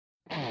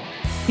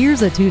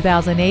Here's a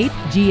 2008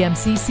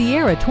 GMC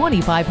Sierra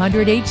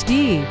 2500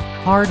 HD.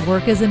 Hard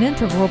work is an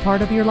integral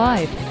part of your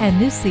life,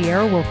 and this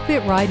Sierra will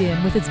fit right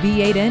in with its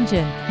V8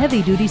 engine,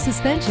 heavy-duty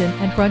suspension,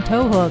 and front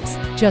tow hooks.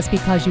 Just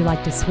because you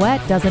like to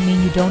sweat doesn't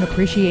mean you don't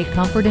appreciate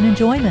comfort and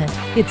enjoyment.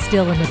 It's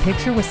still in the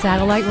picture with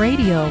satellite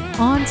radio,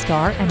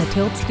 OnStar, and a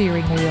tilt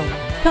steering wheel.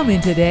 Come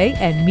in today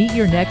and meet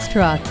your next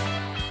truck.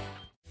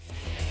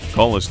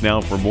 Call us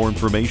now for more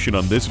information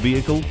on this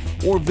vehicle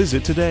or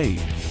visit today.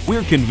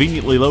 We're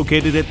conveniently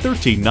located at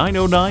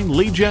 13909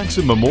 Lee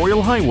Jackson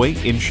Memorial Highway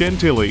in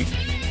Chantilly.